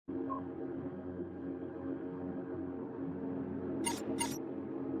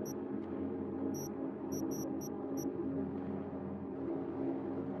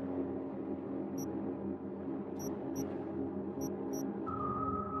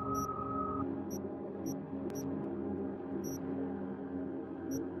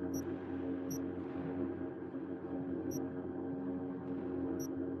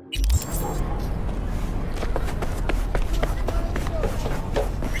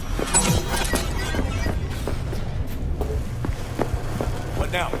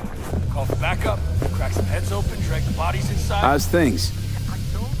Now, call for backup, crack some heads open, drag the bodies inside. How's things?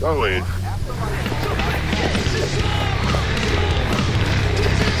 Going.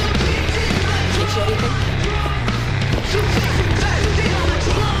 Teach you anything?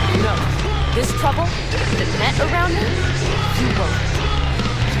 No. This trouble, the net around me, you won't.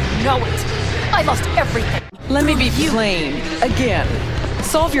 You know it. I lost everything. Let me be plain. Again.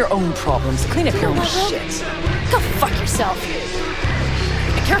 Solve your own problems. Clean up your own shit. Go fuck yourself.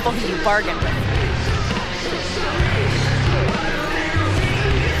 Be careful who you bargain with.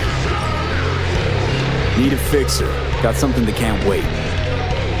 Need a fixer. Got something that can't wait.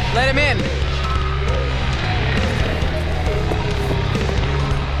 Let him in.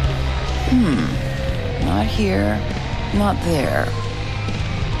 Not here. Not there.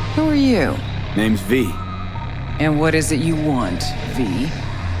 Who are you? Name's V. And what is it you want, V?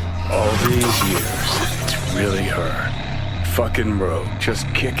 All these years, it's really her. Fucking rogue, just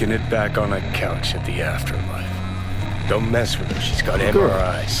kicking it back on a couch at the afterlife. Don't mess with her, she's got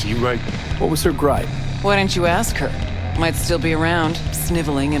MRI. See right? What was her gripe? Why didn't you ask her? Might still be around,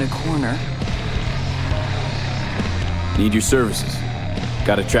 sniveling in a corner. Need your services.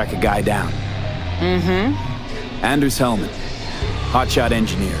 Gotta track a guy down. Anders Hellman. Hotshot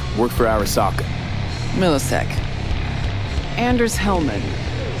engineer. Worked for Arasaka. Millisec. Anders Hellman.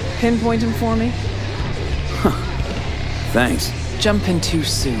 Pinpoint him for me? Thanks. Jumping too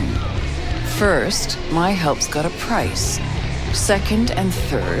soon. First, my help's got a price. Second and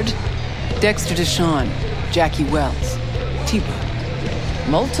third, Dexter Deshawn, Jackie Wells, T-Bug.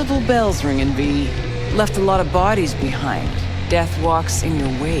 Multiple bells ringing, V. Left a lot of bodies behind. Death walks in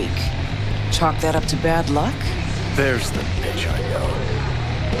your wake. Chalk that up to bad luck? There's the bitch I know.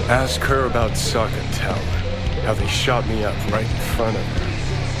 Ask her about Saka Tower. How they shot me up right in front of her.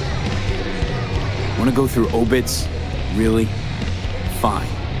 Wanna go through obits? Really? Fine.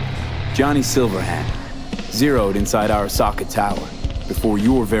 Johnny Silverhand. Zeroed inside Arasaka Tower. Before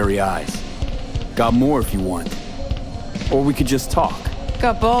your very eyes. Got more if you want. Or we could just talk.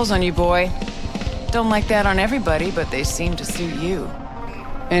 Got balls on you, boy. Don't like that on everybody, but they seem to suit you.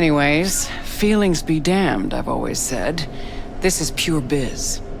 Anyways, feelings be damned, I've always said. This is pure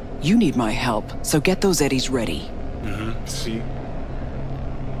biz. You need my help, so get those eddies ready. See?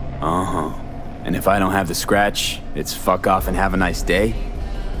 Uh-huh. And if I don't have the scratch, it's fuck off and have a nice day?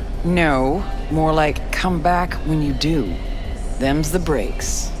 No, more like come back when you do. Them's the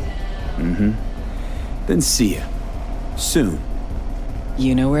breaks. Then see ya. Soon.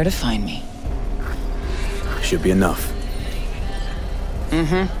 You know where to find me. Should be enough.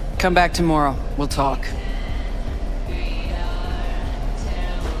 Come back tomorrow. We'll talk.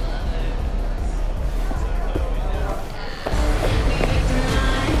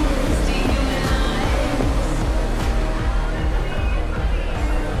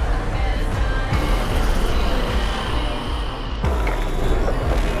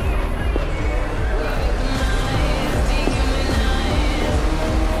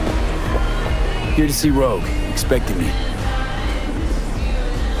 Here to see Rogue. Expecting me.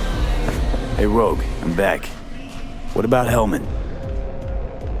 Hey, Rogue. I'm back. What about Hellman?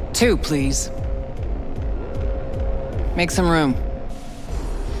 2, please. Make some room.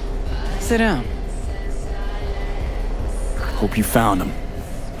 Sit down. Hope you found him.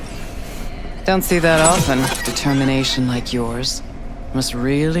 Don't see that often. Determination like yours. Must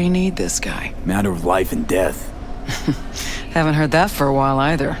really need this guy. Matter of life and death. Haven't heard that for a while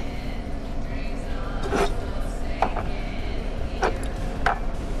either.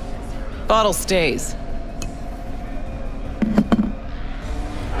 Bottle stays.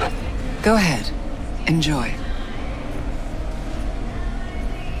 Go ahead. Enjoy.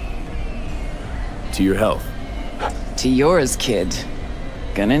 To your health. To yours, kid.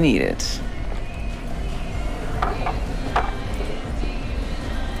 Gonna need it.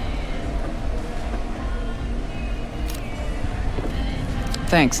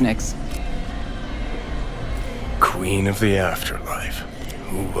 Thanks, Nix. Queen of the afterlife.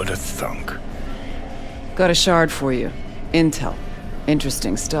 Who would have thunk? Got a shard for you. Intel.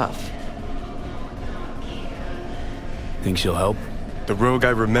 Interesting stuff. Think she'll help? The rogue I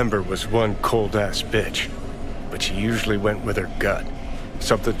remember was one cold-ass bitch. But she usually went with her gut.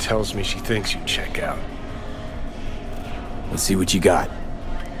 Something tells me she thinks you'd check out. Let's see what you got.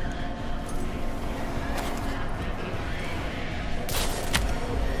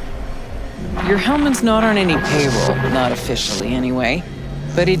 Your Hellman's not on any payroll, not officially anyway.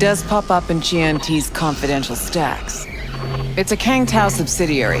 But he does pop up in GNT's confidential stacks. It's a Kang Tao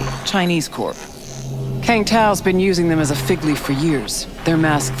subsidiary, Chinese corp. Kang Tao's been using them as a fig leaf for years. They're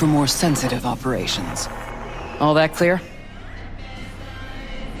masked for more sensitive operations. All that clear?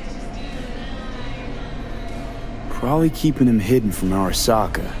 Probably keeping him hidden from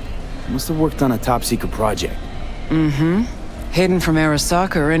Arasaka. Must have worked on a top-secret project. Mm-hmm. Hidden from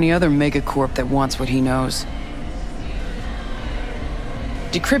Arasaka or any other megacorp that wants what he knows.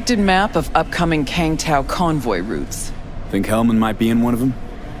 Decrypted map of upcoming Kangtao convoy routes. Think Hellman might be in one of them?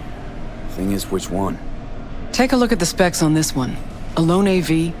 Thing is, which one? Take a look at the specs on this one. A lone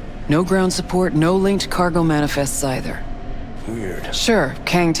AV, no ground support, no linked cargo manifests either. Weird. Sure,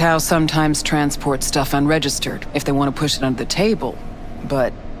 Kangtao sometimes transports stuff unregistered if they want to push it under the table,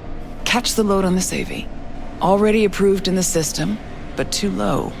 but catch the load on this AV. Already approved in the system, but too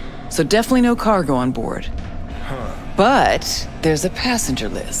low. So definitely no cargo on board. But there's a passenger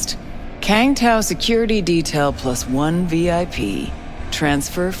list. Kangtao security detail plus 1 VIP.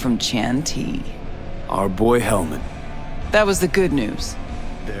 Transfer from Chan T. Our boy Hellman. That was the good news.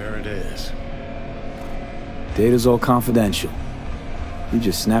 There it is. Data's all confidential. You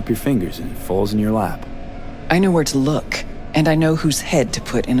just snap your fingers and it falls in your lap. I know where to look, and I know whose head to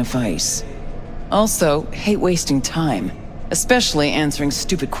put in a vice. Also, hate wasting time, especially answering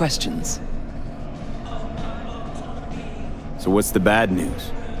stupid questions. So what's the bad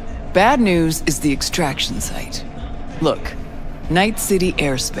news? Bad news is the extraction site. Look, Night City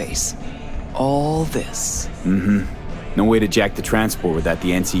airspace. All this. No way to jack the transport without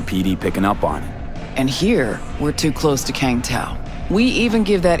the NCPD picking up on it. And here, we're too close to Kangtao. We even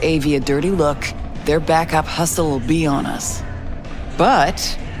give that AV a dirty look, their backup hustle will be on us.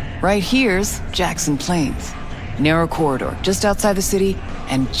 But right here's Jackson Plains. Narrow corridor, just outside the city,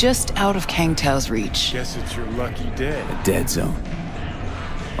 and just out of Kangtao's reach. Guess it's your lucky day. A dead zone.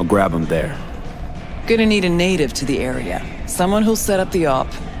 I'll grab him there. Gonna need a native to the area. Someone who'll set up the op,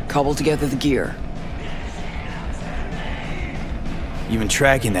 cobble together the gear. Even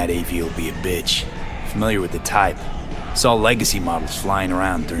tracking that AV will be a bitch. Familiar with the type. Saw legacy models flying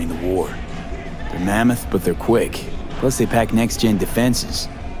around during the war. They're mammoth, but they're quick. Plus they pack next-gen defenses.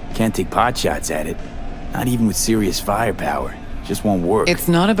 Can't take potshots at it. Not even with serious firepower. Just won't work. It's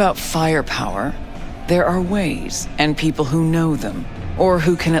not about firepower. There are ways, and people who know them, or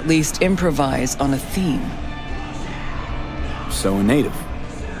who can at least improvise on a theme. So a native.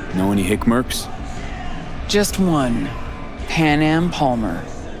 Know any hickmerks? Just one. Panam Palmer.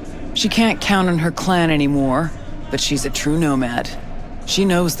 She can't count on her clan anymore, but she's a true nomad. She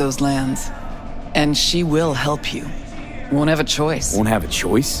knows those lands. And she will help you. Won't have a choice. Won't have a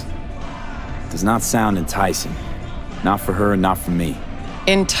choice? Does not sound enticing. Not for her, not for me.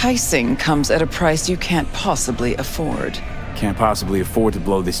 Enticing comes at a price you can't possibly afford. Can't possibly afford to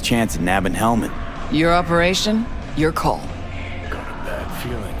blow this chance at nabbing Hellman. Your operation, your call. Got a bad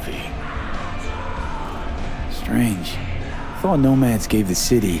feeling, V. Strange. Thought nomads gave the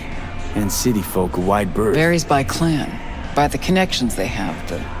city and city folk a wide berth. Varies by clan, by the connections they have,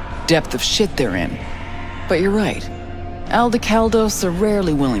 the depth of shit they're in. But you're right. Aldecaldos are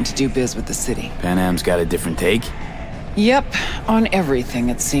rarely willing to do biz with the city. Panam's got a different take? Yep, on everything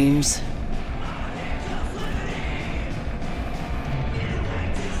it seems.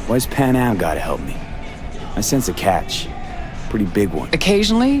 Why's Panam gotta help me? I sense a catch. Pretty big one.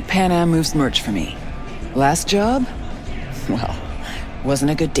 Occasionally, Panam moves merch for me. Last job? Well,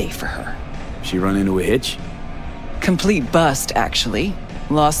 wasn't a good day for her. She run into a hitch? Complete bust, actually.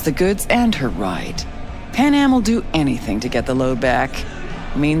 Lost the goods and her ride. Panam will do anything to get the load back.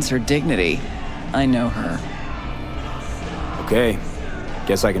 Means her dignity. I know her. Okay.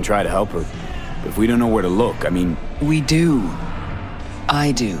 Guess I can try to help her. But if we don't know where to look, I mean... We do.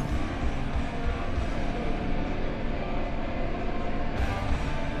 I do.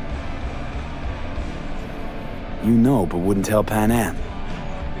 You know, but wouldn't tell Panam.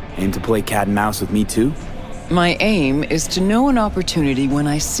 Aim to play cat and mouse with me too? My aim is to know an opportunity when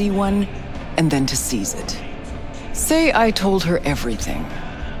I see one, and then to seize it. Say I told her everything.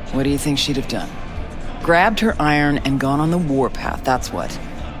 What do you think she'd have done? Grabbed her iron and gone on the warpath, that's what.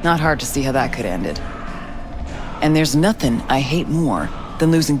 Not hard to see how that could end it. And there's nothing I hate more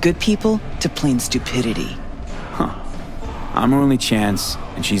than losing good people to plain stupidity. Huh. I'm her only chance,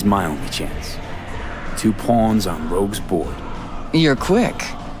 and she's my only chance. 2 pawns on Rogue's board. You're quick.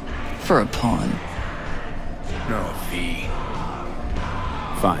 For a pawn. No, V.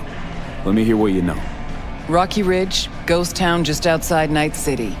 Fine. Let me hear what you know. Rocky Ridge, ghost town just outside Night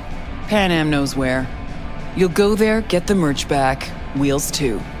City. Panam knows where. You'll go there, get the merch back, wheels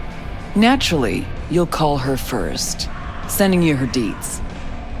too. Naturally, you'll call her first, sending you her deeds.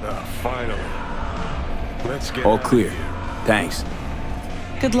 Finally. Let's get All out of clear. here. Thanks.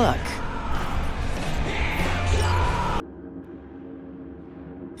 Good luck.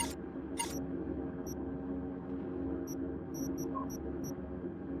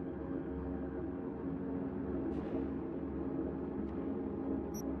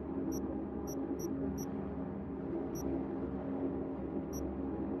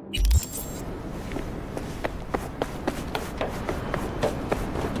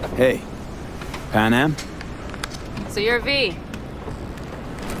 Hey, Panam? So you're V.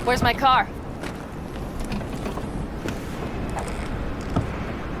 Where's my car?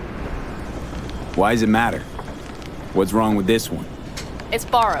 Why does it matter? What's wrong with this one? It's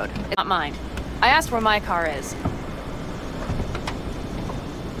borrowed. It's not mine. I asked where my car is.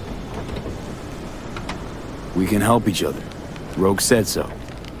 We can help each other. Rogue said so.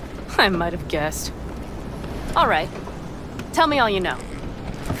 I might have guessed. All right. Tell me all you know.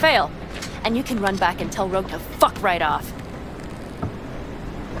 Fail, and you can run back and tell Rogue to fuck right off.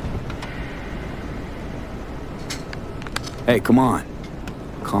 Hey, come on.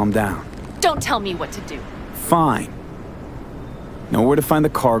 Calm down. Don't tell me what to do. Fine. Know where to find the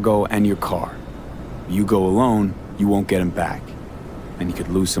cargo and your car. You go alone, you won't get him back. And you could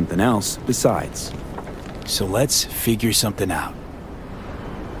lose something else besides. So let's figure something out.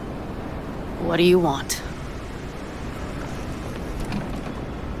 What do you want?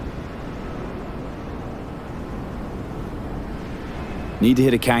 Need to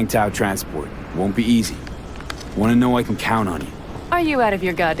hit a Kang Tao transport. Won't be easy. Want to know I can count on you. Are you out of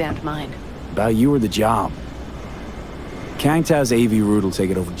your goddamned mind? About you or the job. Kang Tao's AV route will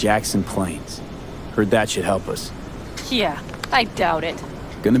take it over Jackson Plains. Heard that should help us. Yeah, I doubt it.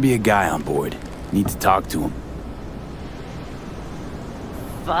 Gonna be a guy on board. Need to talk to him.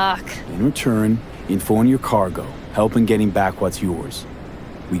 Fuck. In return, info on your cargo. Help in getting back what's yours.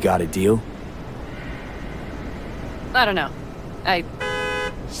 We got a deal? I don't know.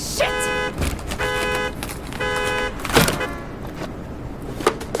 Shit!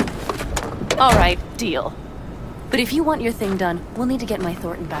 All right, deal. But if you want your thing done, we'll need to get my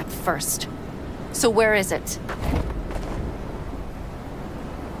Thornton back first. So where is it?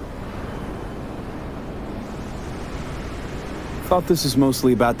 Thought this was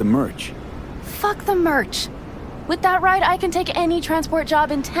mostly about the merch. Fuck the merch. With that ride, I can take any transport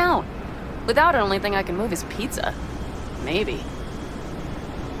job in town. Without it, only thing I can move is pizza. Maybe.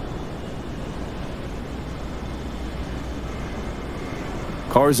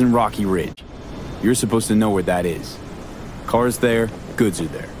 Car's in Rocky Ridge. You're supposed to know where that is. Car's there, goods are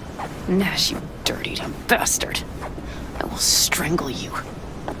there. Nash, you dirty-eating bastard. I will strangle you.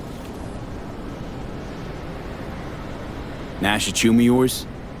 Nash a chummy yours?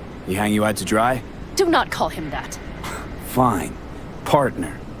 He hang you out to dry? Do not call him that. Fine.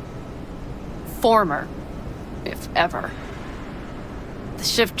 Partner. Former. If ever. The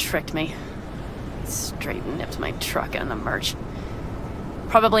SHIV tricked me. Straight nipped my truck and the merch.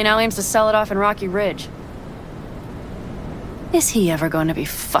 Probably now aims to sell it off in Rocky Ridge. Is he ever going to be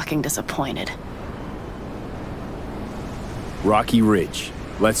fucking disappointed? Rocky Ridge.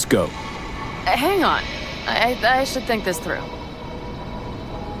 Let's go. Hang on. I should think this through.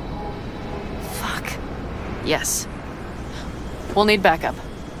 Fuck. Yes. We'll need backup.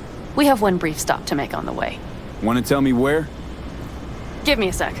 We have one brief stop to make on the way. Want to tell me where? Give me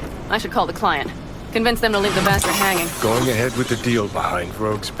a sec. I should call the client. Convince them to leave the bastard hanging. Going ahead with the deal behind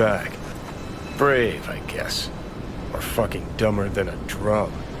Rogue's back. Brave, I guess. Or fucking dumber than a drum.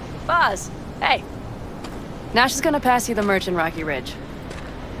 Boz, hey. Nash is gonna pass you the merch in Rocky Ridge.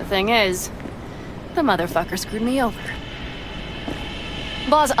 The thing is, the motherfucker screwed me over.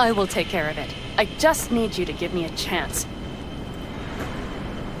 Boz, I will take care of it. I just need you to give me a chance.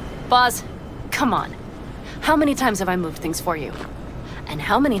 Boz, come on. How many times have I moved things for you? And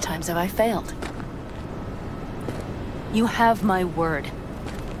how many times have I failed? You have my word.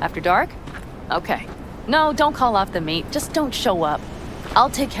 After dark? Okay. No, don't call off the meet. Just don't show up. I'll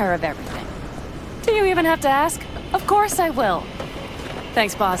take care of everything. Do you even have to ask? Of course I will.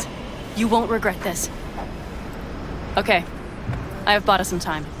 Thanks, Boz. You won't regret this. Okay. I have bought us some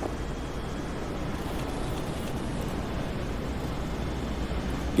time.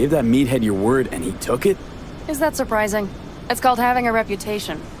 Gave that meathead your word and he took it? Is that surprising? It's called having a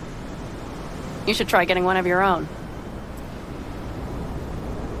reputation. You should try getting one of your own.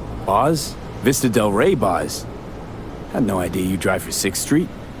 Boz? Vista Del Rey Boz. Had no idea you drive for 6th Street.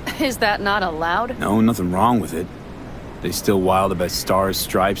 Is that not allowed? No, nothing wrong with it. They still wild about stars,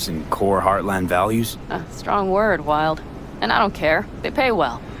 stripes, and core Heartland values? Strong word, wild. And I don't care. They pay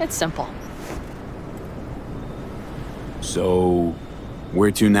well. It's simple. So,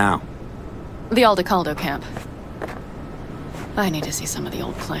 where to now? The Aldecaldo camp. I need to see some of the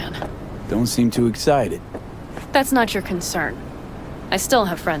old clan. Don't seem too excited. That's not your concern. I still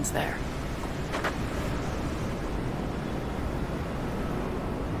have friends there.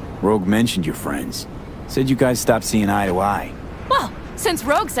 Rogue mentioned your friends. Said you guys stopped seeing eye to eye. Well, since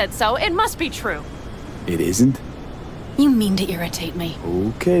Rogue said so, it must be true. It isn't? You mean to irritate me.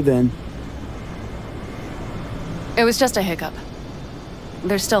 Okay then. It was just a hiccup.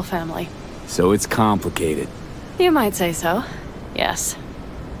 they're still family. So it's complicated. You might say so. Yes.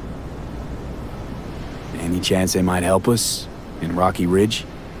 Any chance they might help us? In Rocky Ridge?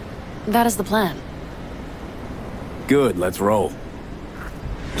 That is the plan. Good, let's roll.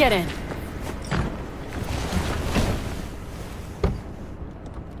 Get in.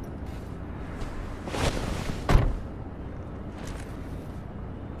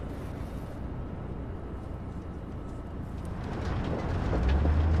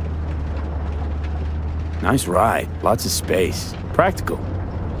 Nice ride. Lots of space. Practical.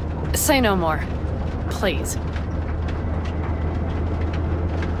 Say no more. Please.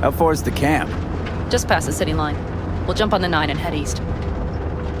 How far is the camp? Just past the city line. We'll jump on the 9 and head east.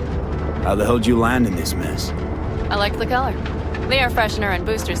 How the hell'd you land in this mess? I liked the color. The air freshener and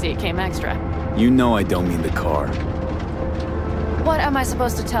booster seat came extra. You know I don't mean the car. What am I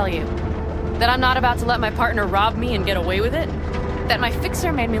supposed to tell you? That I'm not about to let my partner rob me and get away with it? That my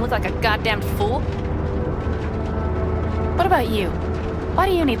fixer made me look like a goddamn fool? What about you? Why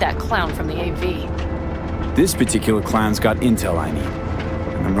do you need that clown from the AV? This particular clown's got intel I need.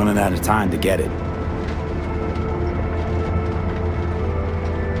 And I'm running out of time to get it.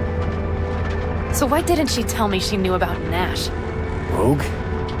 So why didn't she tell me she knew about NASH? Rogue?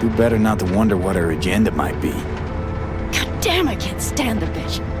 Do better not to wonder what her agenda might be. God damn, I can't stand the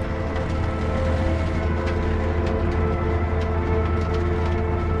bitch.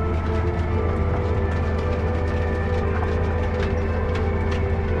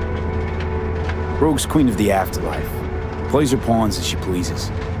 Rogue's queen of the afterlife. Plays her pawns as she pleases.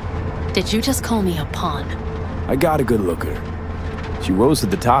 Did you just call me a pawn? I got a good look at her. She rose to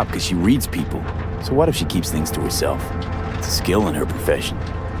the top because she reads people. So what if she keeps things to herself? It's a skill in her profession.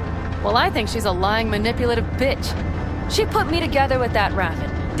 Well, I think she's a lying, manipulative bitch. She put me together with that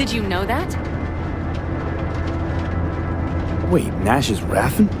RAFFEN. Did you know that? Wait, Nash is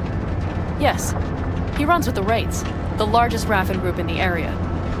RAFFEN? Yes. He runs with the Wraiths, the largest RAFFEN group in the area.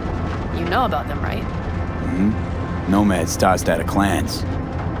 You know about them, right? Mm-hmm. Nomad starts out of clans.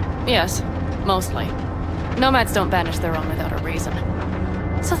 Yes, mostly. Nomads don't banish their own without a reason.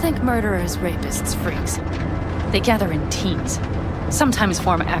 So think murderers, rapists, freaks. They gather in teams, sometimes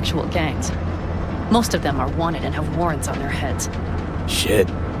form actual gangs. Most of them are wanted and have warrants on their heads. Shit.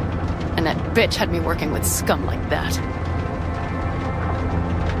 And that bitch had me working with scum like that.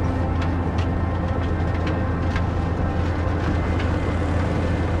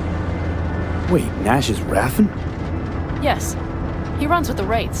 Wait, Nash is RAFFEN? Yes. He runs with the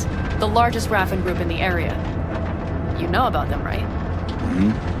Wraiths, the largest RAFFEN group in the area. You know about them, right?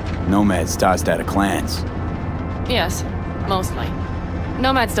 Mm-hmm. Nomad starts out of clans. Yes, mostly.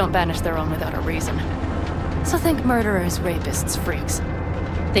 Nomads don't banish their own without a reason. So think murderers, rapists, freaks.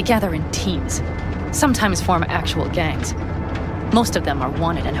 They gather in teams, sometimes form actual gangs. Most of them are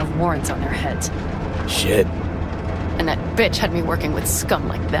wanted and have warrants on their heads. Shit. And that bitch had me working with scum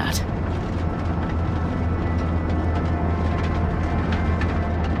like that.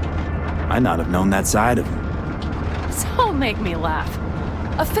 I'd not have known that side of him. So make me laugh.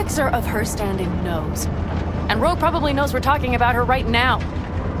 A fixer of her standing knows. And Rogue probably knows we're talking about her right now.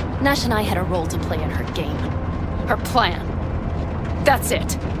 Nash and I had a role to play in her game. Her plan. That's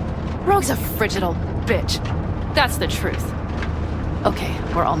it. Rogue's a frigid old bitch. That's the truth. Okay,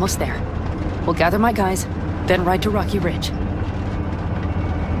 we're almost there. We'll gather my guys, then ride to Rocky Ridge.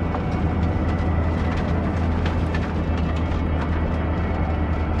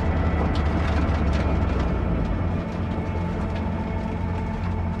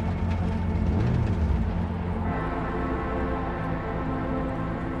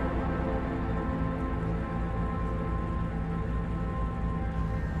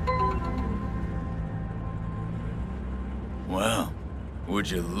 Well,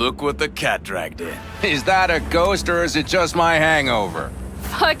 would you look what the cat dragged in? Is that a ghost or is it just my hangover?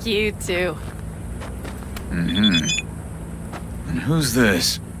 Fuck you too. Mm-hmm. And who's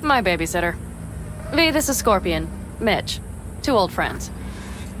this? My babysitter. V, this is Scorpion. Mitch. 2 old friends.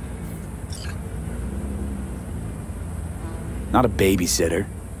 Not a babysitter.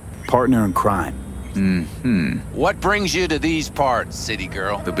 Partner in crime. Mm-hmm. What brings you to these parts, city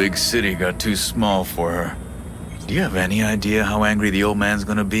girl? The big city got too small for her. Do you have any idea how angry the old man's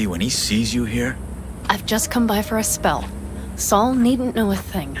gonna be when he sees you here? I've just come by for a spell. Saul needn't know a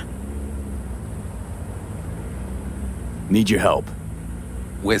thing. Need your help.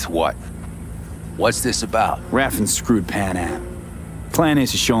 With what? What's this about? RAFFEN screwed Pan Am. Plan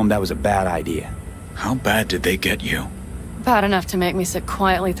is to show him that was a bad idea. How bad did they get you? Bad enough to make me sit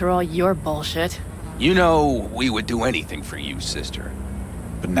quietly through all your bullshit. You know, we would do anything for you, sister.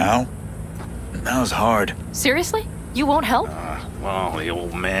 But now? Now's hard. Seriously? You won't help? Well, the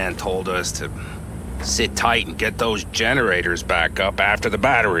old man told us to sit tight and get those generators back up after the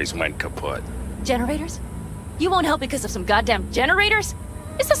batteries went kaput. Generators? You won't help because of some goddamn generators?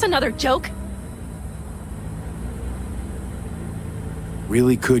 Is this another joke?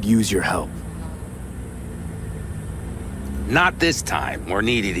 Really could use your help. Not this time. We're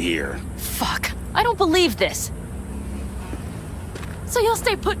needed here. Fuck. I don't believe this. So you'll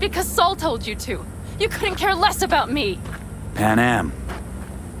stay put because Saul told you to. You couldn't care less about me. Panam.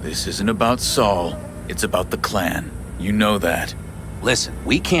 This isn't about Saul. It's about the clan. You know that. Listen,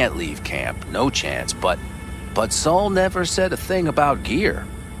 we can't leave camp. No chance. But Saul never said a thing about gear.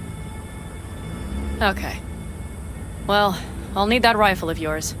 Okay. Well, I'll need that rifle of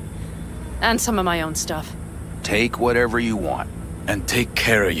yours. And some of my own stuff. Take whatever you want. And take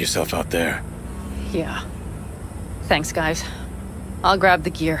care of yourself out there. Yeah. Thanks, guys. I'll grab the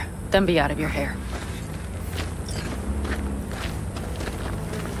gear, then be out of your hair.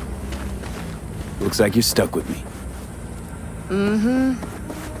 Looks like you're stuck with me.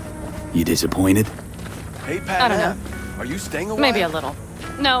 Mm-hmm. You disappointed? Hey, Pat. I don't know. Are you staying a while? Maybe a little.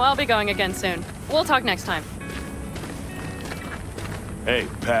 No, I'll be going again soon. We'll talk next time. Hey,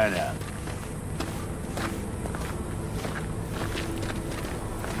 Panam.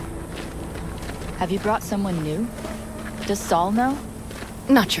 Have you brought someone new? Does Saul know?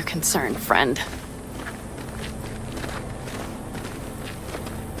 Not your concern, friend.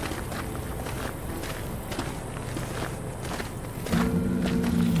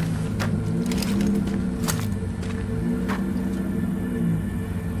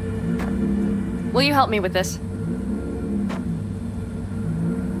 Will you help me with this?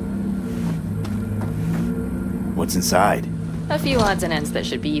 What's inside? A few odds and ends that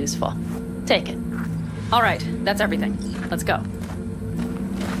should be useful. Take it. All right, that's everything. Let's go.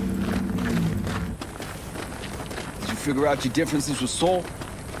 Did you figure out your differences with Saul?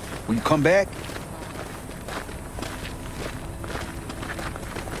 Will you come back?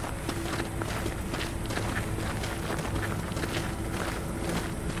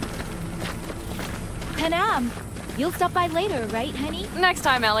 Panam, you'll stop by later, right, honey? Next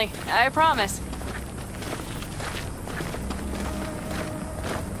time, Ellie. I promise.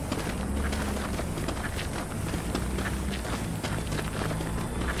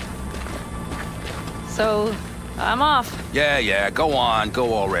 So, I'm off. Yeah, go on.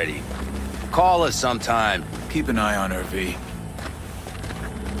 Go already. Call us sometime. Keep an eye on her, V.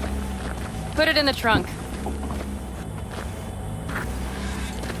 Put it in the trunk.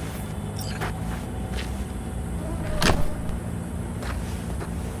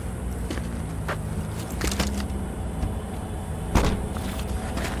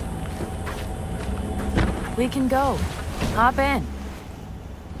 We can go. Hop in.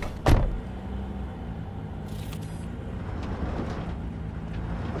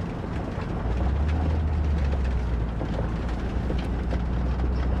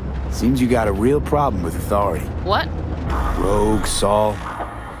 Seems you got a real problem with authority. What? Rogue, Saul,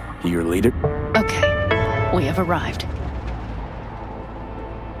 he your leader? Okay, we have arrived.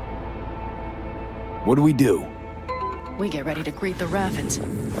 What do we do? We get ready to greet the Raffens,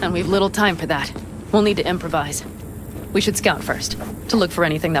 and we've little time for that. We'll need to improvise. We should scout first, to look for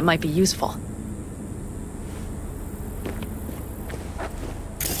anything that might be useful.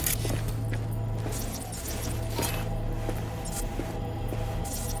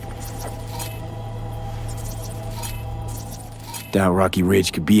 Doubt Rocky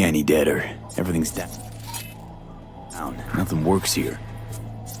Ridge could be any deader. Everything's down. Nothing works here.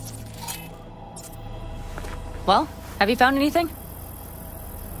 Well, have you found anything?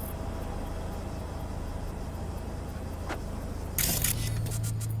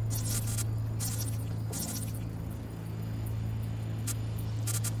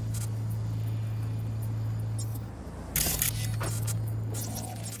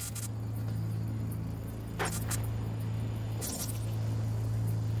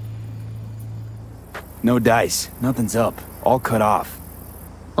 No dice. Nothing's up. All cut off.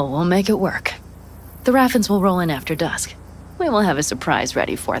 Well, we'll make it work. The Raffens will roll in after dusk. We will have a surprise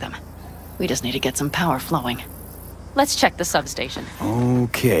ready for them. We just need to get some power flowing. Let's check the substation.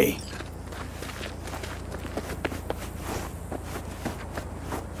 Okay.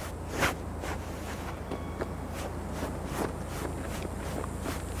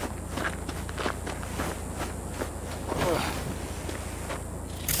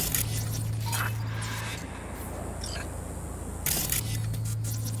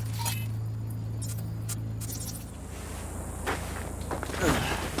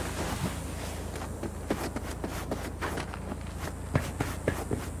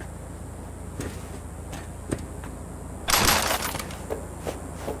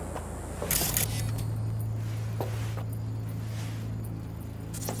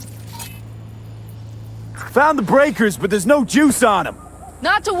 Found the breakers, but there's no juice on them.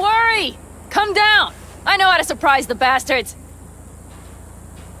 Not to worry! Come down! I know how to surprise the bastards!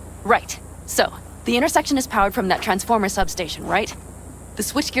 Right. So, the intersection is powered from that transformer substation, right? The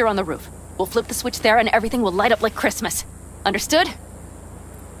switchgear on the roof. We'll flip the switch there and everything will light up like Christmas. Understood?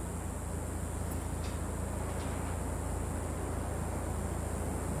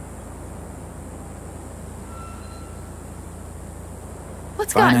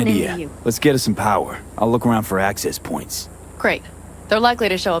 What's Fine gotten idea. into you? Let's get us some power. I'll look around for access points. Great. They're likely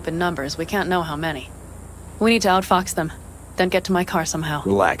to show up in numbers. We can't know how many. We need to outfox them, then get to my car somehow.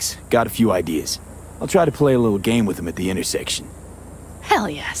 Relax. Got a few ideas. I'll try to play a little game with them at the intersection. Hell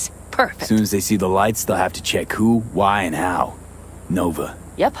yes. Perfect. As soon as they see the lights, they'll have to check who, why, and how. Nova.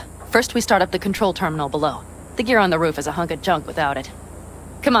 Yep. First we start up the control terminal below. The gear on the roof is a hunk of junk without it.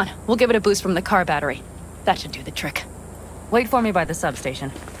 Come on, we'll give it a boost from the car battery. That should do the trick. Wait for me by the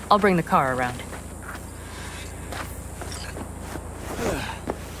substation. I'll bring the car around.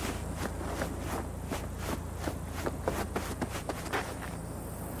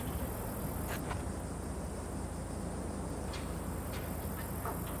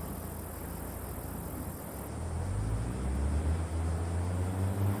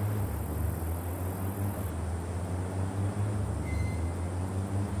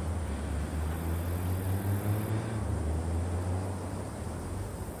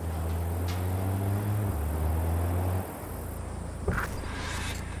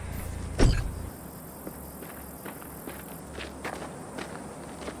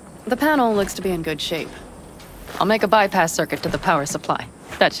 The panel looks to be in good shape. I'll make a bypass circuit to the power supply.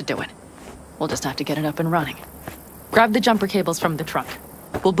 That should do it. We'll just have to get it up and running. Grab the jumper cables from the trunk.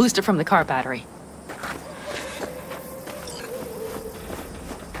 We'll boost it from the car battery.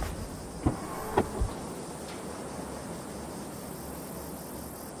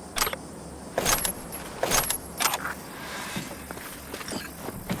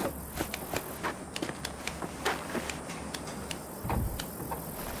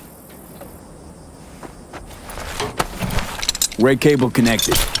 Red cable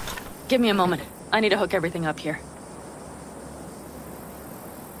connected. Give me a moment. I need to hook everything up here.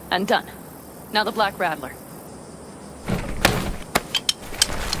 And done. Now the Black Rattler.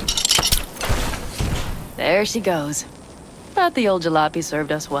 There she goes. Thought the old jalopy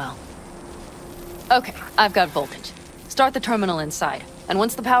served us well. Okay, I've got voltage. Start the terminal inside. And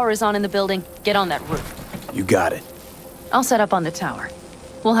once the power is on in the building, get on that roof. You got it. I'll set up on the tower.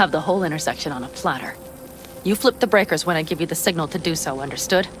 We'll have the whole intersection on a platter. You flip the breakers when I give you the signal to do so,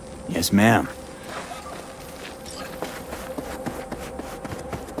 understood? Yes, ma'am.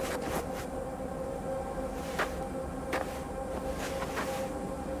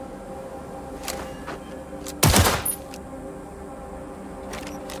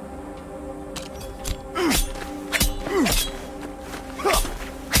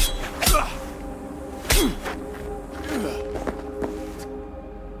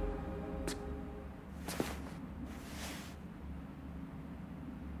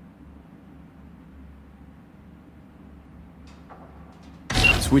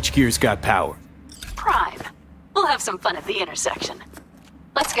 Switchgear's got power. Prime. We'll have some fun at the intersection.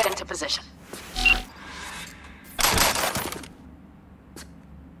 Let's get into position.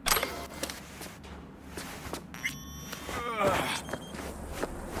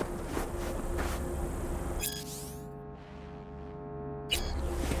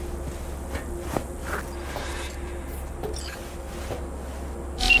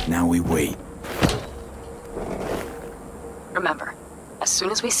 Now we wait. Remember, as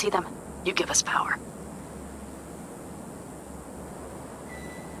soon as we see them, you give us power.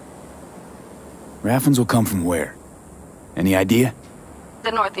 Raffens will come from where? Any idea?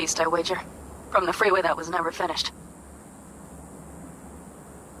 The northeast, I wager. From the freeway that was never finished.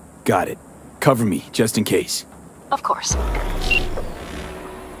 Got it. Cover me, just in case. Of course.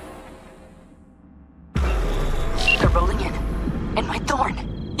 They're rolling in. And my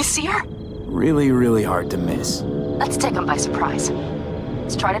Thorn. You see her? Really, really hard to miss. Let's take them by surprise.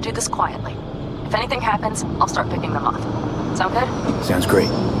 Let's try to do this quietly. If anything happens, I'll start picking them off. Sound good? Sounds great.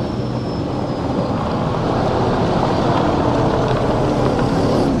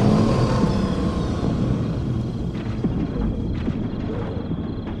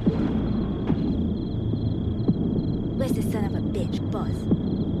 Where's the son of a bitch, boss?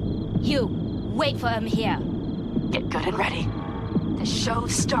 You, wait for him here. Get good and ready. The show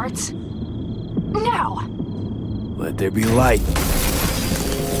starts now. Let there be light.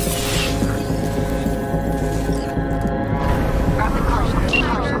 Grab the car.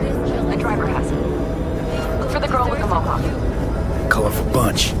 The driver has it. Look for the girl with the mohawk. Colorful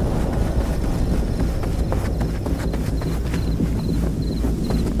bunch.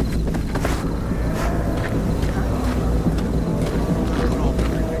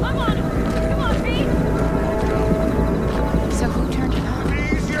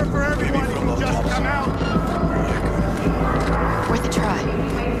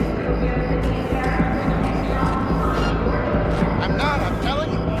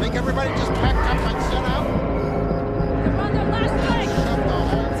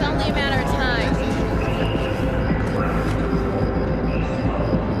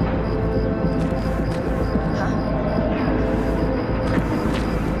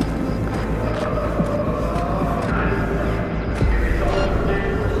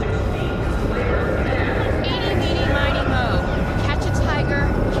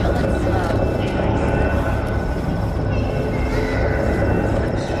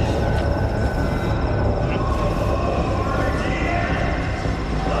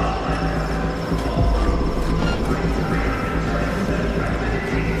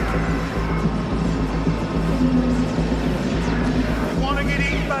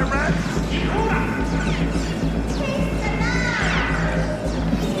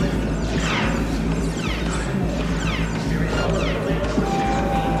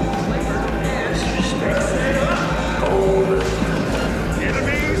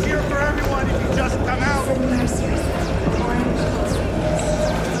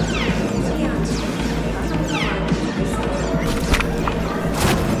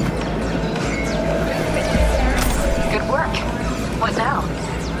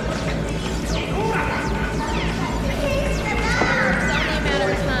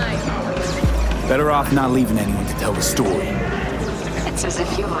 off not leaving anyone to tell the story. It's as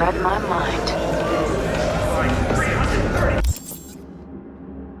if you read my mind.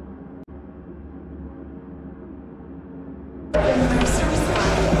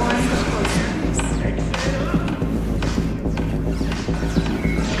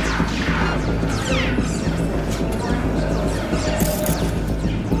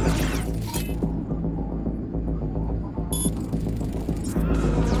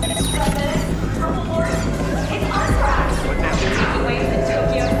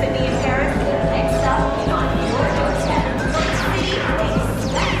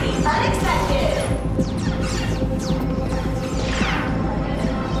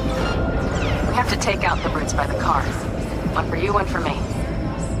 Take out the brutes by the cars. One for you, one for me.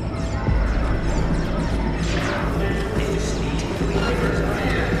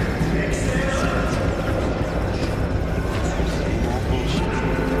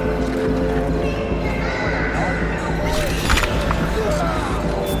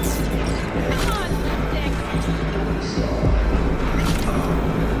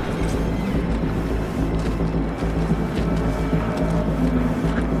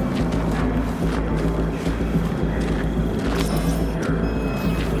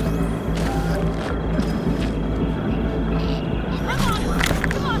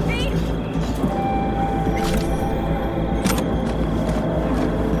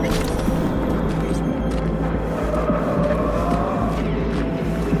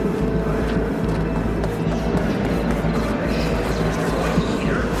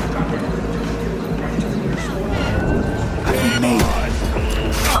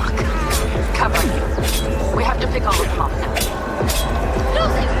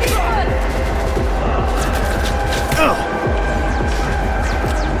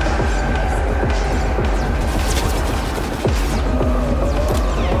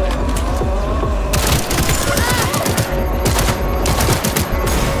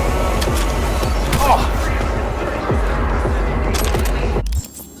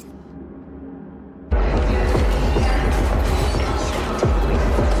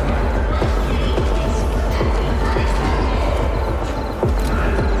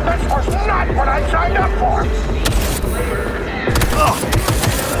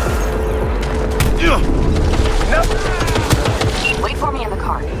 Wait for me in the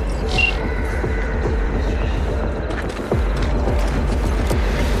car.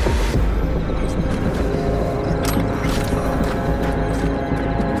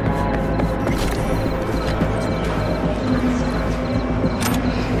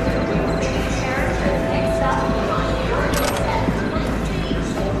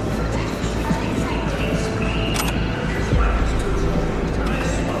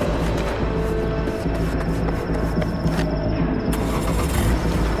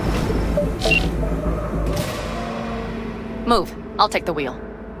 Move. I'll take the wheel.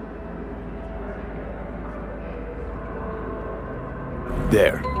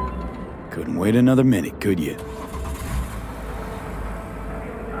 There. Couldn't wait another minute, could you?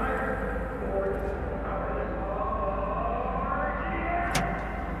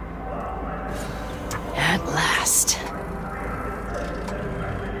 At last.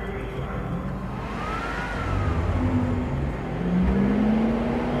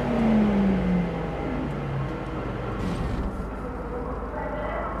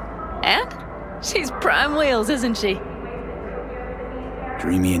 And? She's prime wheels, isn't she?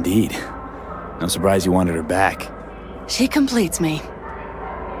 Dreamy indeed. No surprise you wanted her back. She completes me.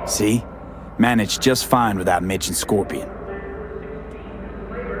 See? Managed just fine without Mitch and Scorpion.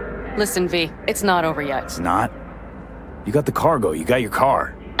 Listen, V, it's not over yet. It's not? You got the cargo, you got your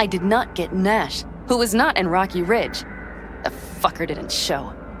car. I did not get Nash, who was not in Rocky Ridge. The fucker didn't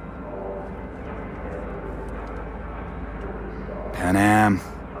show. Panam.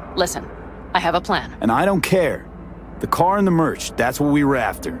 Listen, I have a plan. And I don't care. The car and the merch, that's what we were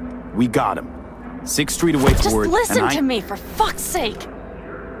after. We got him. 6th Street away for it. Just listen to me, for fuck's sake!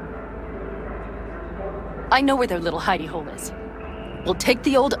 I know where their little hidey hole is. We'll take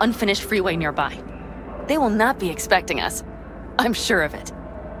the old unfinished freeway nearby. They will not be expecting us. I'm sure of it.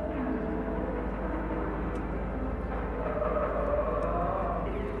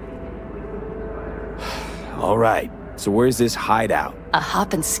 All right, so where's this hideout? A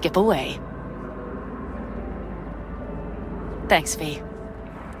hop and skip away. Thanks, V.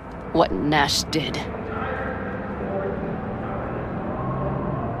 What Nash did.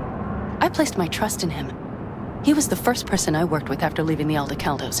 I placed my trust in him. He was the first person I worked with after leaving the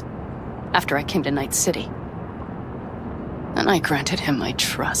Aldecaldos, after I came to Night City. And I granted him my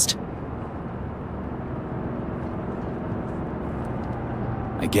trust.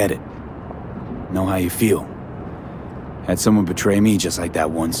 I get it. Know how you feel. Had someone betray me just like that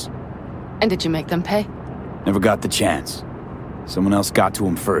once. And did you make them pay? Never got the chance. Someone else got to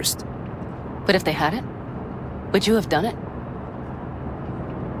him first. But if they hadn't, would you have done it?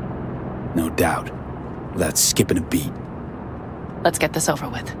 No doubt. Without skipping a beat. Let's get this over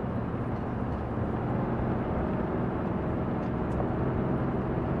with.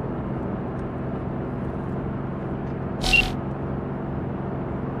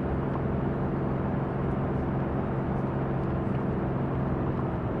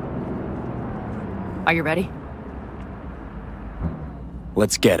 Are you ready?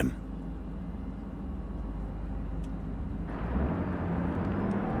 Let's get him.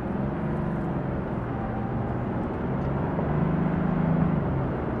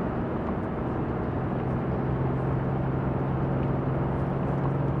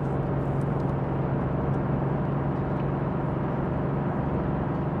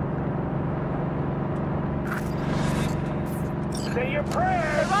 Say your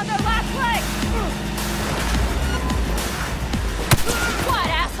prayers! They're on their last leg! What,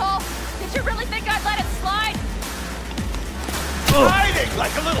 asshole? Did you really think I'd let it slide? Hiding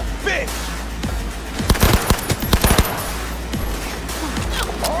like a little bitch!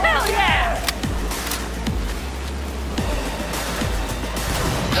 Hell yeah!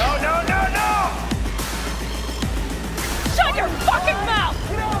 No, no, no, no! Shut your fucking mouth!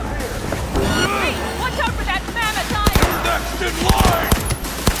 Get over here! Hey, watch out for that mammoth iron! Next in line!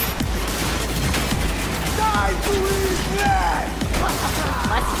 Die, please, man!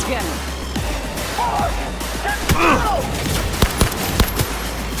 Let's get him. Fuck! Get through!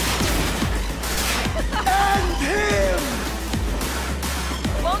 End him!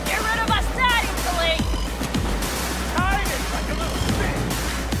 Won't get rid of us that easily! Hiding like a little bitch!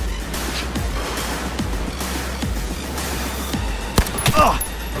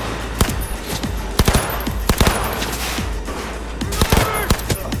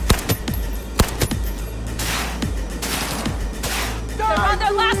 They're on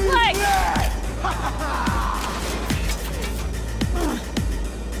their last leg!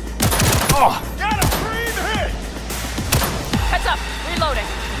 Gotta breathe hit! Heads up, reloading.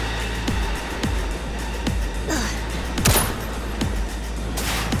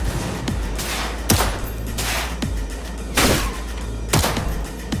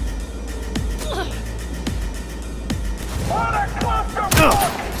 What a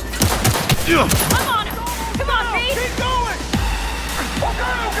clusterfuck! I'm on it! Come on, Pete! Keep going!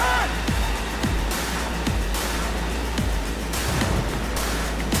 Okay, okay!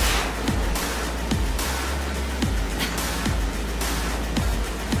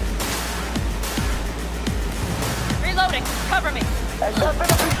 Reloading, cover me. There's nothing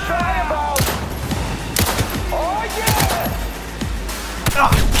to be shy about! Oh yeah!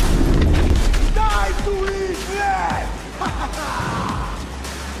 Die to eat that!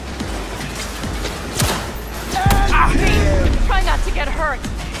 Pete, try not to get hurt.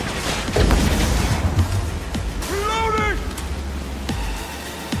 Reloading!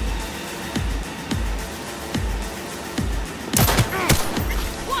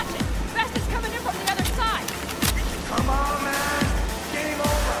 Watch it! Best is coming in from the other side. Come on, man! Game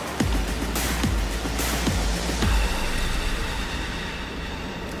over!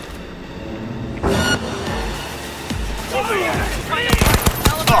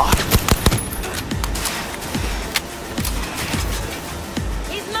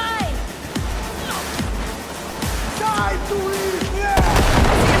 He's mine! Die to eat that! I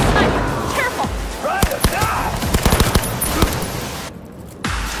see a sniper! Careful! Try to die!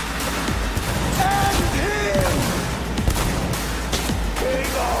 And him!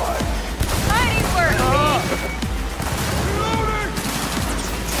 Hang on! Mighty work, Pete! Reloading!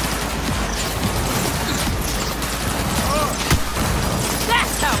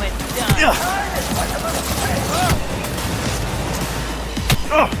 That's how it's done!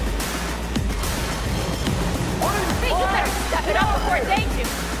 Pete, you better step it up before they do!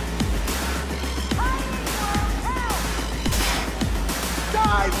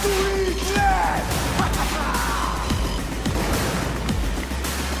 Die to eat that!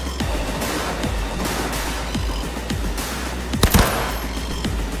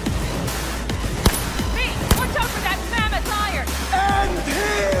 Pete, watch out for that mammoth iron! And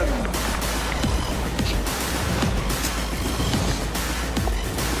him!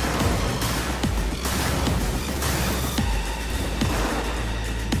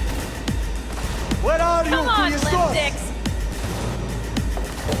 Where are you? Come on, to your source? lipsticks!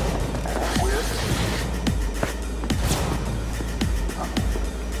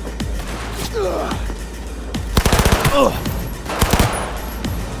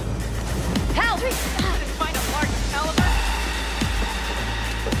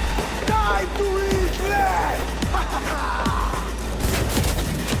 Time to eat land!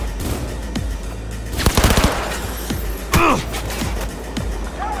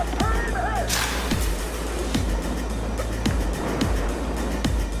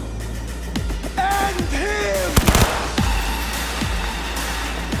 And him!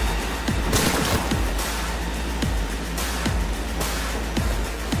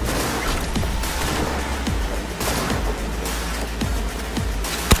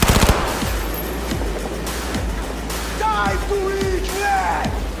 Time to eat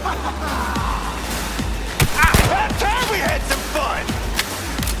land! That time we had some fun!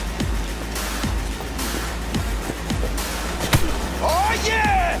 Oh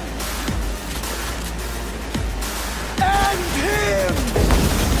yeah! And him!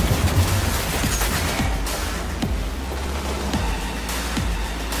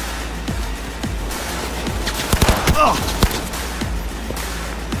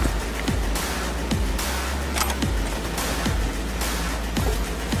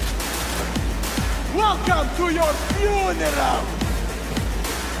 Welcome to your funeral!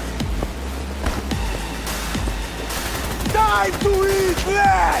 Time to eat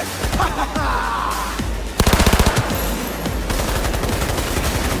land!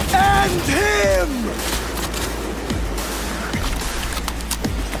 And him!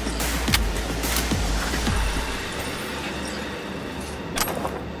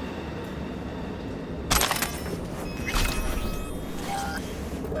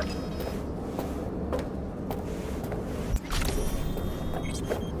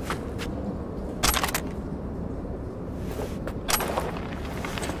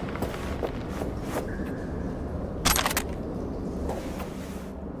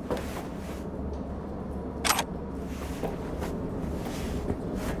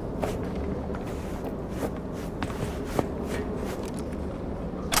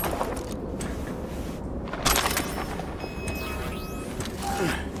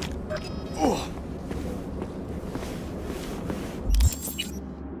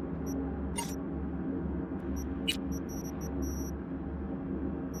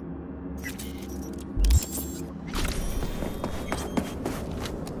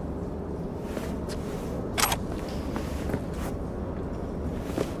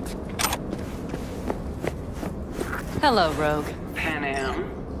 Hello, Rogue. Panam.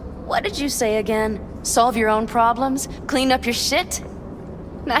 What did you say again? Solve your own problems? Clean up your shit?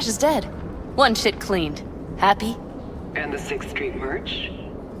 Nash is dead. One shit cleaned. Happy? And the 6th Street merch?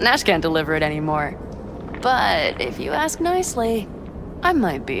 Nash can't deliver it anymore. But if you ask nicely, I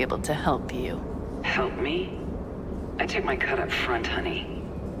might be able to help you. Help me? I took my cut up front, honey.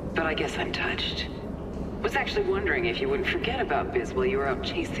 But I guess I'm touched. Was actually wondering if you wouldn't forget about Biz while you were out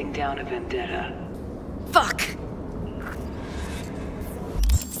chasing down a vendetta. Fuck!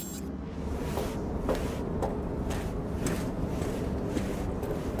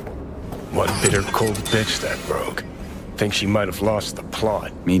 One bitter cold bitch, that Rogue. Think she might have lost the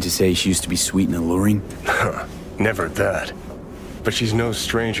plot. Mean to say she used to be sweet and alluring? Never that. But she's no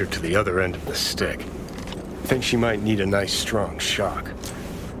stranger to the other end of the stick. Think she might need a nice strong shock.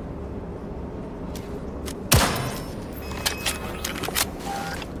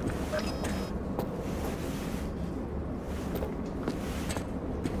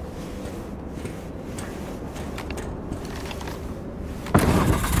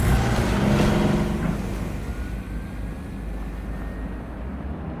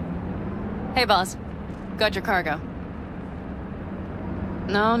 Hey, boss. Got your cargo.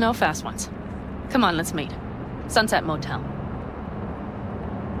 No fast ones. Come on, let's meet. Sunset Motel.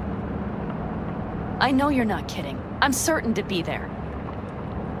 I know you're not kidding. I'm certain to be there.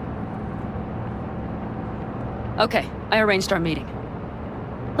 Okay, I arranged our meeting.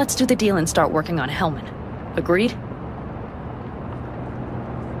 Let's do the deal and start working on Hellman. Agreed?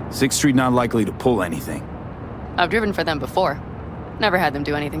 6th Street not likely to pull anything. I've driven for them before. Never had them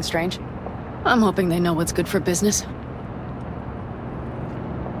do anything strange. I'm hoping they know what's good for business.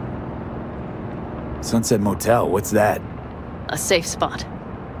 Sunset Motel, what's that? A safe spot.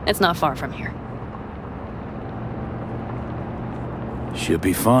 It's not far from here. Should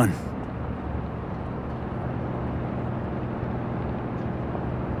be fun.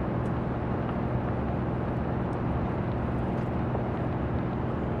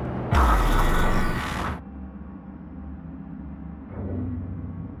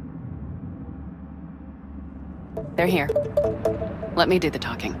 They're here. Let me do the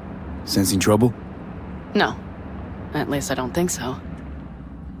talking. Sensing trouble? No. At least I don't think so.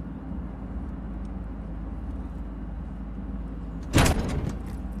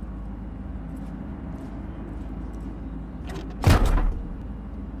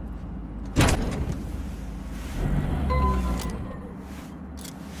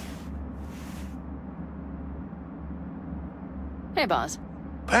 Hey, boss.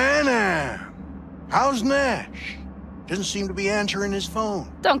 Panam! How's Nash? Doesn't seem to be answering his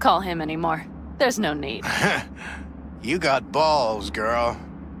phone. Don't call him anymore. There's no need. You got balls, girl.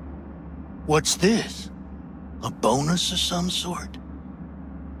 What's this? A bonus of some sort?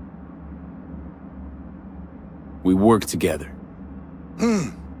 We work together.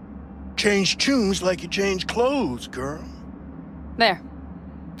 Change tunes like you change clothes, girl. There.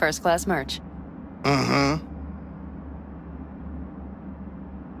 First class merch. Mm-hmm.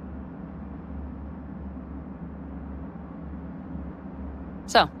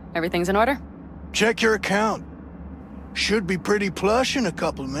 So, everything's in order? Check your account. Should be pretty plush in a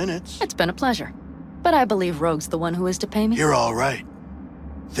couple of minutes. It's been a pleasure. But I believe Rogue's the one who is to pay me. You're all right.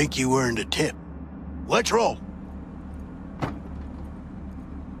 Think you earned a tip. Let's roll.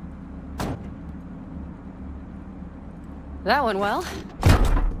 That went well.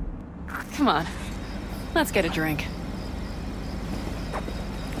 Come on. Let's get a drink.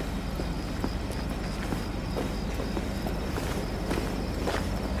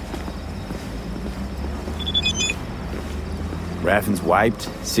 Raffen's wiped,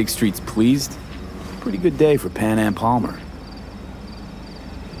 6th Street's pleased. Pretty good day for Pan Palmer.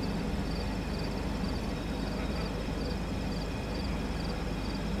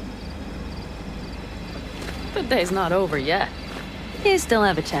 The day's not over yet. You still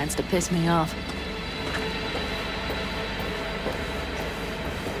have a chance to piss me off.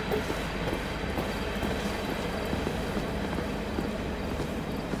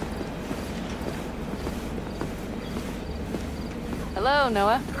 Hello,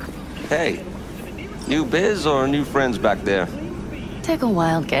 Noah. Hey, new biz or new friends back there? Take a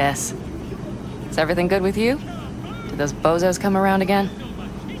wild guess. Is everything good with you? Did those bozos come around again?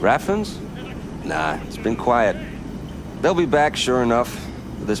 Raffens? Nah, it's been quiet. They'll be back, sure enough.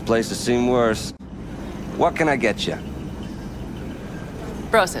 This place has seen worse. What can I get you?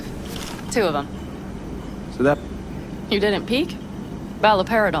 Broseph. 2 of them. So that... You didn't peek?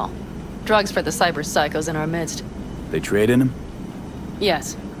 Baloperidol. Drugs for the cyber psychos in our midst. They trade in them?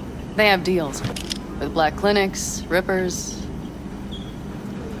 Yes. They have deals. With black clinics, rippers...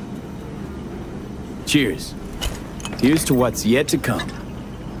 Cheers. Here's to what's yet to come.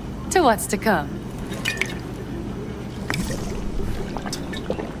 To what's to come.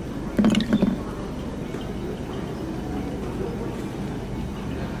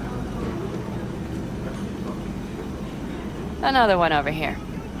 Another one over here.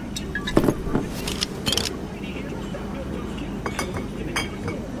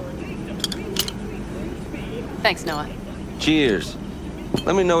 Thanks, Noah. Cheers.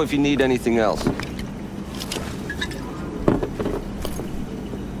 Let me know if you need anything else.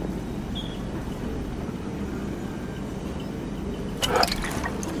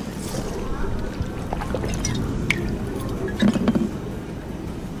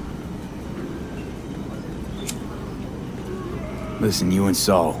 Listen, you and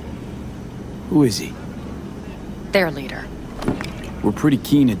Saul. Who is he? Their leader. We're pretty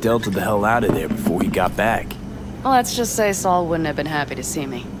keen to Delta the hell out of there before he got back. Well, let's just say Saul wouldn't have been happy to see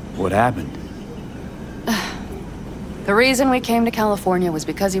me. What happened? The reason we came to California was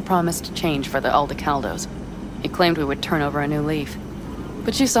because he promised change for the Aldecaldos. He claimed we would turn over a new leaf.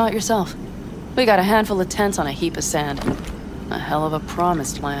 But you saw it yourself. We got a handful of tents on a heap of sand. A hell of a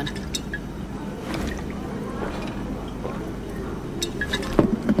promised land.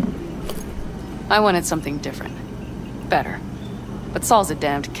 I wanted something different. Better. But Saul's a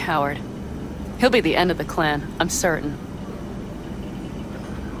damned coward. He'll be the end of the clan, I'm certain.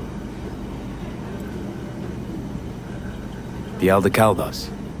 The Aldecaldos.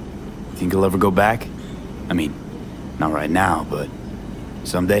 Think he'll ever go back? I mean, not right now, but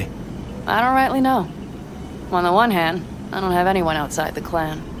someday? I don't rightly know. On the one hand, I don't have anyone outside the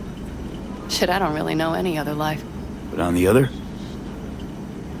clan. Shit, I don't really know any other life. But on the other?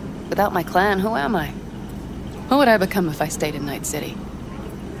 Without my clan, who am I? Who would I become if I stayed in Night City?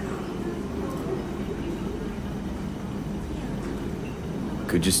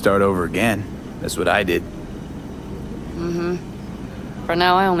 Could just start over again. That's what I did. Mm-hmm. For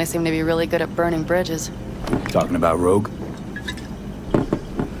now, I only seem to be really good at burning bridges. Talking about Rogue?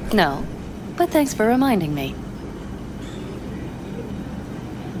 No, but thanks for reminding me.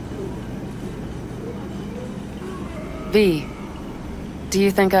 V, do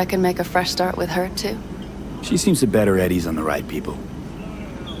you think I can make a fresh start with her, too? She seems to bet her eddies on the right people.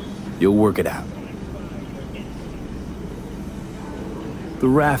 You'll work it out. The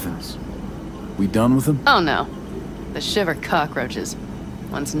Raffens. We done with them? Oh, no. The SHIV are cockroaches.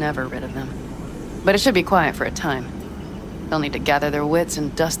 One's never rid of them. But it should be quiet for a time. They'll need to gather their wits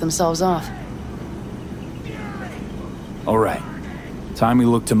and dust themselves off. All right. Time we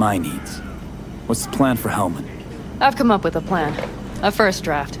look to my needs. What's the plan for Hellman? I've come up with a plan. A first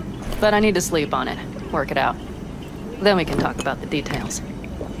draft. But I need to sleep on it. Work it out. Then we can talk about the details.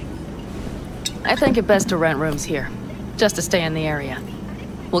 I think it best to rent rooms here. Just to stay in the area.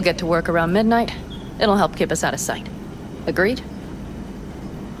 We'll get to work around midnight. It'll help keep us out of sight. Agreed?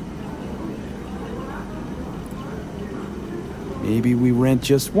 Maybe we rent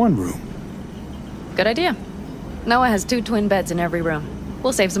just one room. Good idea. Noah has 2 twin beds in every room.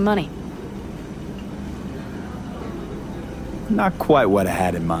 We'll save some money. Not quite what I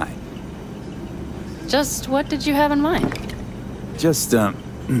had in mind. Just what did you have in mind? Just,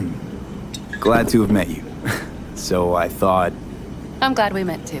 glad to have met you. So I thought... I'm glad we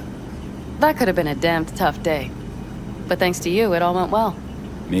met too. That could have been a damned tough day. But thanks to you, it all went well.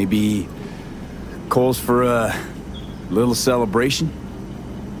 Maybe... calls for a little celebration?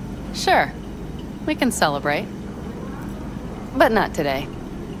 Sure. We can celebrate. But not today.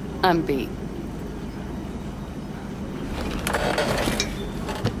 I'm beat.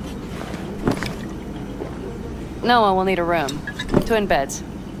 Noah will need a room. Twin beds.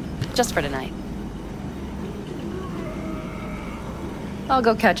 Just for tonight. I'll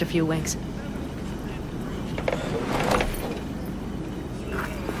go catch a few winks.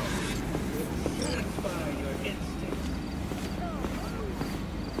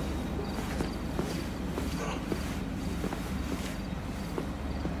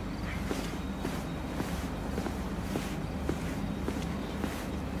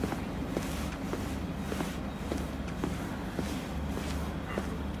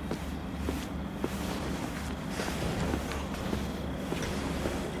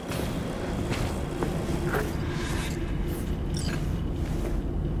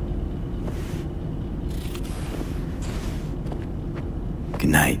 Good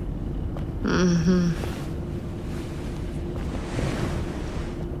night. Mm-hmm.